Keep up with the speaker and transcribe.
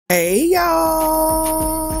Hey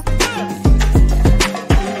y'all.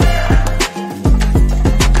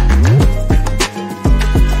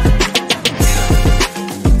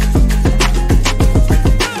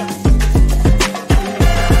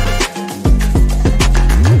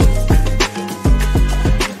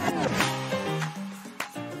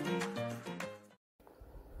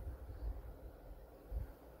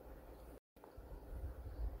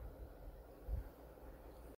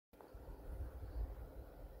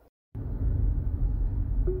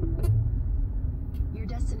 Your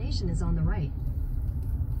destination is on the right.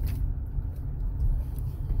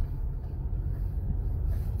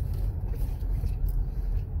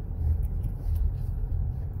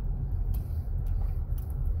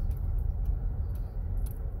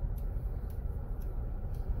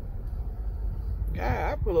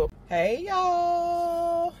 Yeah, I pull up. Hey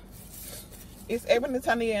y'all. It's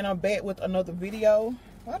Ebonetynia and I'm back with another video.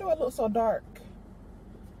 Why do I look so dark?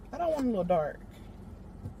 I don't want to look dark.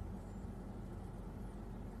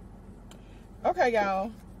 Okay,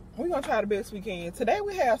 y'all. We're gonna try the best we can. Today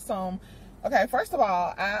we have some. Okay, first of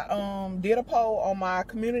all, I did a poll on my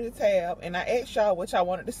community tab and I asked y'all what y'all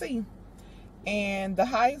wanted to see. And the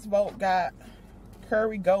highest vote got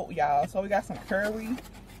curry goat, y'all. So we got some curry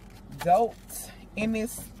goat in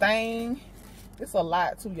this thing. It's a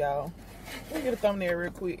lot too, y'all. Let me get a thumbnail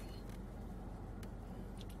real quick.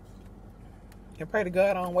 And pray to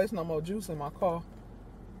God I don't waste no more juice in my car.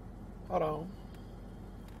 Hold on.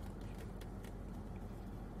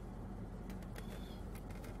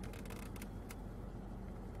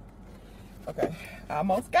 Okay,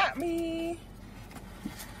 almost got me.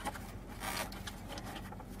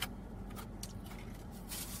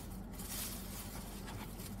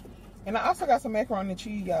 And I also got some macaroni and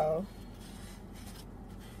cheese, y'all.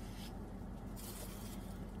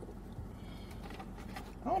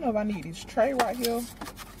 I don't know if I need this tray right here.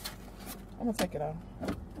 I'm gonna take it off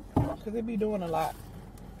because it be doing a lot.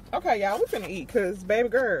 Okay, y'all, we finna eat because baby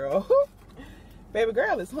girl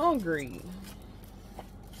is hungry.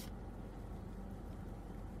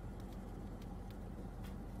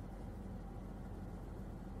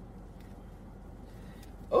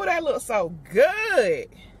 Oh, that looks so good.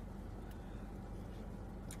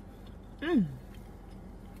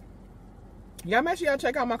 Y'all make sure y'all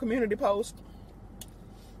check out my community post.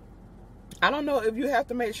 I don't know if you have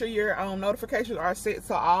to make sure your notifications are set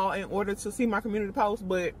to all in order to see my community post,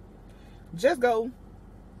 but just go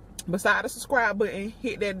beside the subscribe button,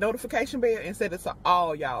 hit that notification bell and set it to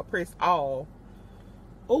all, y'all. Press all.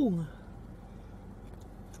 Ooh.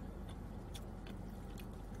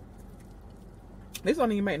 This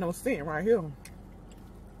don't even make no sense right here.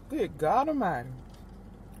 Good God Almighty.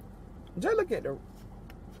 Just look at the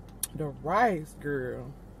rice,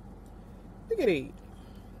 girl. Look at it.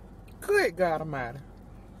 Good God Almighty.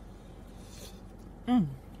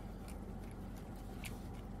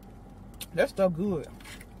 That's so good.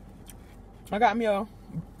 I got me a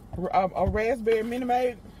raspberry Minute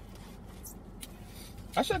Maid.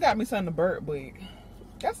 I should have got me something to burp, but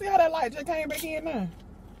y'all see how that light just came back in now?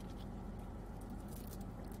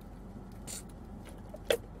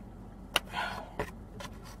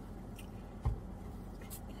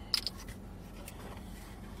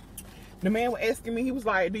 The man was asking me, he was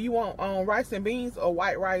like, do you want rice and beans or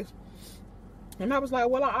white rice? And I was like,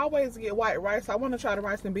 well, I always get white rice. I want to try the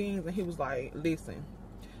rice and beans. And he was like, listen,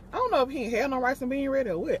 I don't know if he ain't had no rice and beans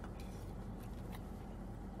ready or what.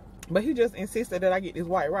 But he just insisted that I get this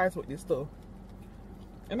white rice with this stuff.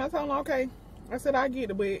 And I told him, okay. I said, I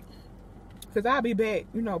get it, but because I'll be back,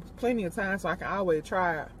 you know, plenty of time so I can always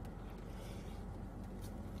try it.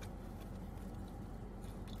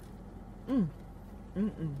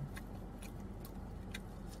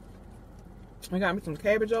 I got me some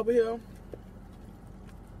cabbage over here.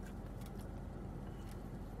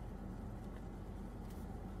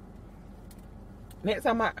 Next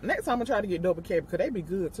time I try to get double cabbage because they be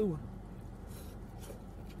good too.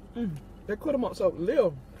 They cut them up so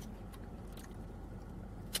little.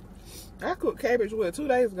 I cooked cabbage with 2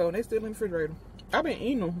 days ago and they still in the refrigerator. I've been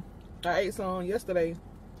eating them. I ate some yesterday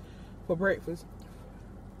for breakfast.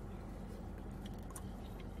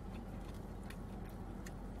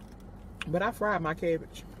 But I fried my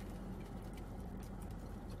cabbage.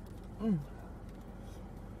 And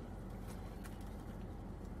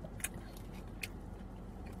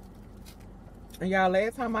y'all,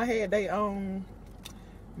 last time I had they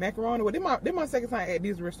macaroni, well, this my second time at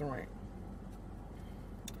this restaurant.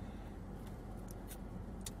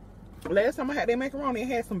 Last time I had that macaroni, it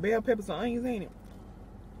had some bell peppers and onions in it.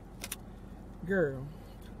 Girl.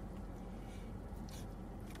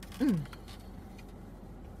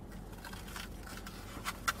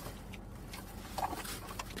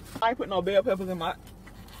 I ain't put no bell peppers in my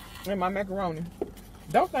macaroni.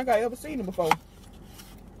 Don't think I ever seen it before.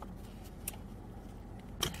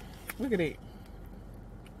 Look at it.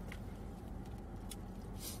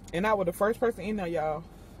 And I was the first person in there, y'all.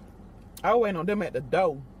 I was waiting on them at the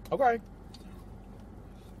door. Okay.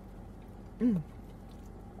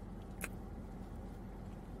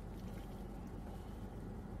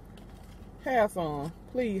 Have some.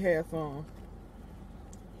 Please have some.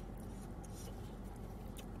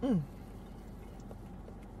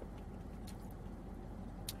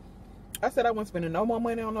 I said I wasn't spending no more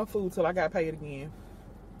money on no food till I got paid again.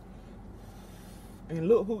 And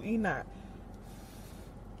look who eat not.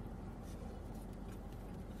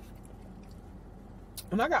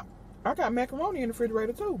 And I got macaroni in the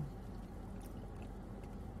refrigerator too.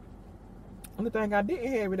 Only thing I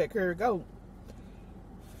didn't have is that curry goat.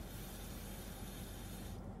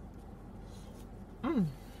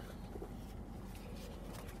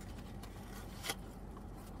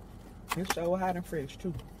 It's so hot and fresh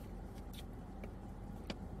too.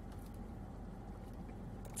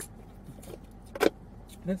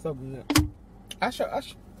 That's so good.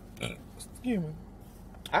 Excuse me.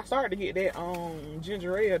 I started to get that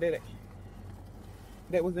ginger ale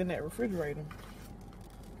that was in that refrigerator.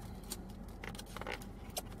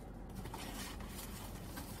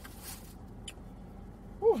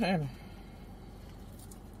 Oh, Hannah.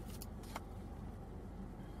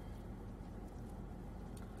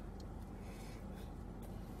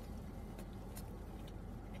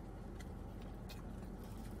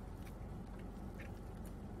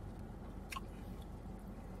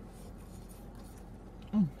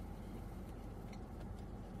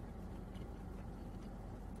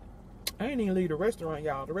 I ain't even leave the restaurant,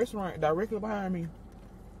 y'all. The restaurant directly behind me.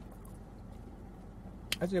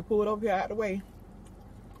 I just pulled over here out the way.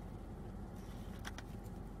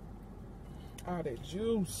 All that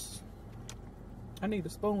juice. I need a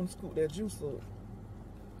spoon to scoop that juice up.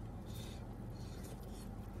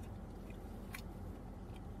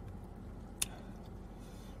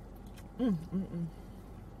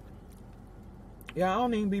 Yeah, I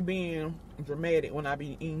don't even be being dramatic when I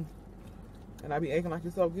be eating. And I be acting like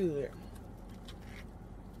it's so good.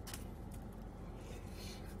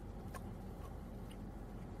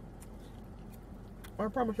 I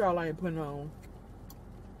promise y'all I ain't putting on.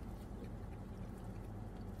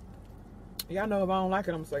 Y'all know if I don't like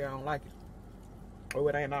it, I'm gonna say I don't like it. Or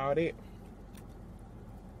it ain't all that.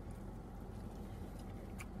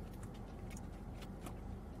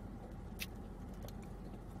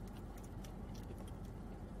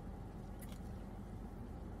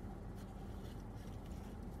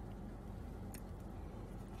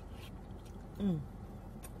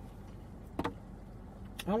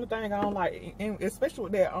 The only thing I don't like, and especially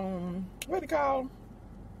with that what do you call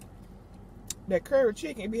that curry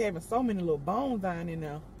chicken, it be having so many little bones down in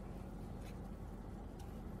there.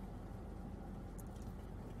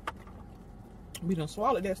 We done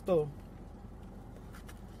swallowed that stuff.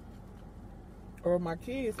 Or my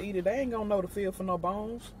kids eat it, they ain't gonna know the feel for no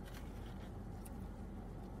bones.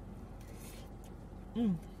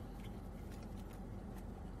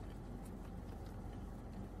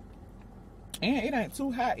 And it ain't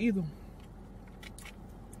too hot either.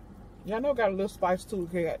 Yeah, I know it got a little spice too.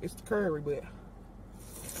 It's the curry, but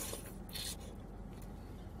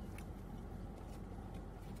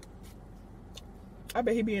I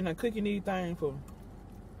bet he be in there cooking these things for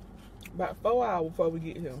about 4 hours before we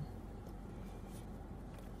get here.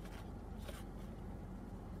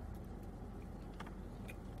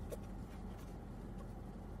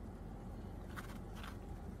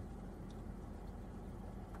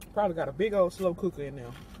 Probably got a big old slow cooker in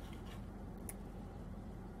there.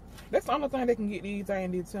 That's the only thing they can get these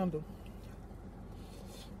things tender.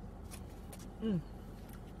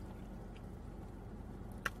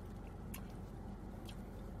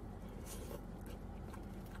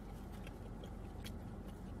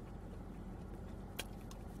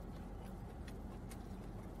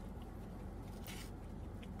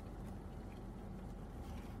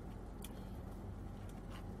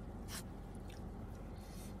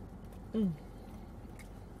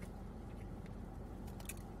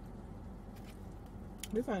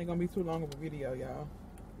 This ain't gonna be too long of a video, y'all.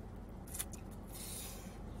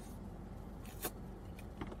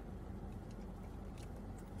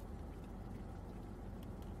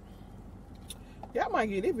 Y'all might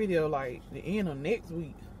get this video like the end of next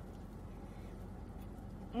week.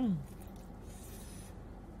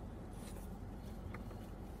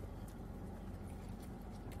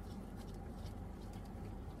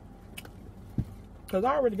 Cause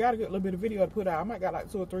I already got a good little bit of video to put out. I might got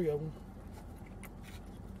like 2 or 3 of them.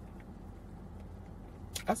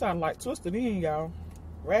 I sound like Twisted in, y'all.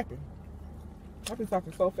 Rapping. I be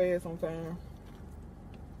talking so fast sometimes.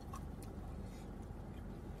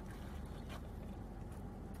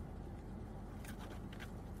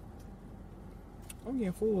 I'm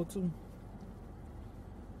getting full too.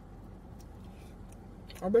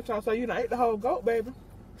 I bet y'all say you done ate the whole goat, baby.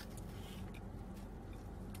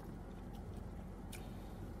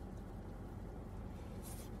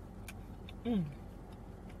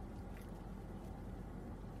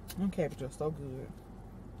 Them cabbage are so good.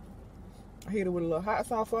 I hit it with a little hot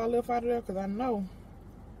sauce before I left out of there because I know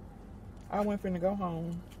I went finna go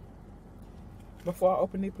home before I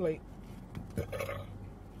open the plate.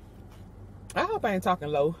 I hope I ain't talking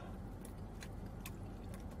low.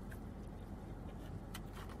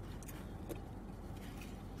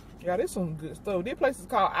 Yeah, this some good stuff. This place is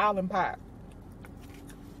called Island Pie.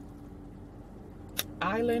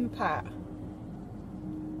 Island Pie.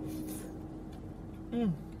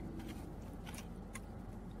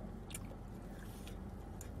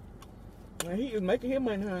 And he is making his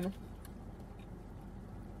money, honey.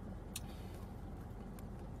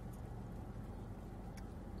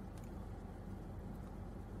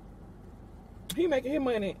 He making his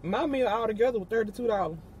money. My meal all together was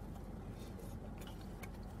 $32.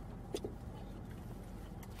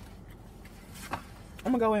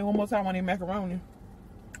 I'm gonna go in one more time on these macaroni.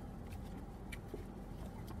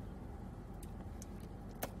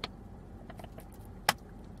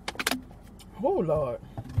 Oh Lord,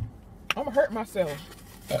 I'm gonna hurt myself.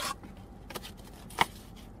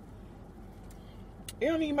 It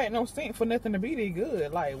don't even make no sense for nothing to be that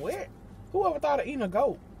good. Like what? Whoever thought of eating a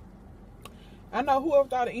goat? I know whoever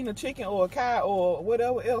thought of eating a chicken or a cow or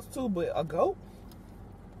whatever else too, but a goat?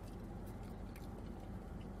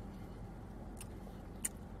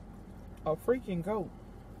 A freaking goat.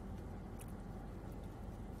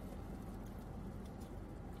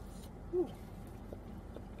 Whew.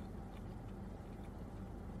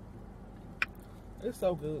 It's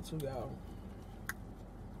so good too, y'all.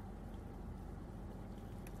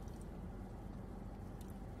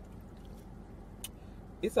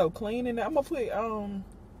 It's so clean in there. I'm gonna put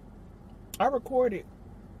I recorded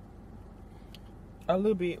a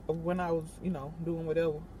little bit of when I was, you know, doing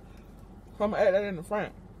whatever. So I'm gonna add that in the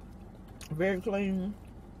front. Very clean.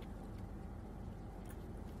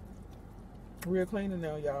 Real clean in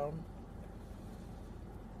there, y'all.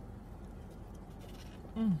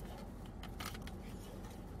 I'm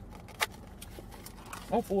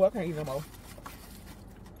full. I can't eat no more.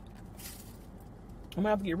 I'm gonna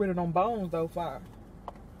have to get rid of them bones though, fire.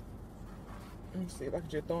 Let me see if I can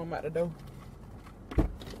just throw them out the door.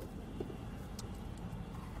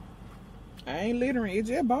 I ain't littering, it's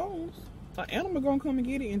just bones. An animal gonna come and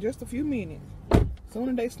get it in just a few minutes. Soon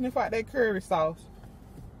as they sniff out that curry sauce.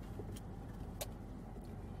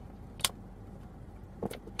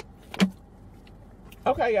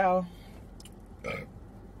 Okay, y'all.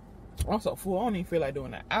 I'm so full, I don't even feel like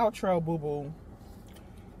doing an outro, boo-boo.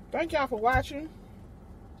 Thank y'all for watching.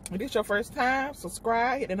 If this your first time,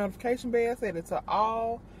 subscribe, hit the notification bell, set it to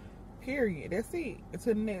all, period. That's it.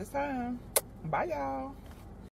 Until the next time. Bye, y'all.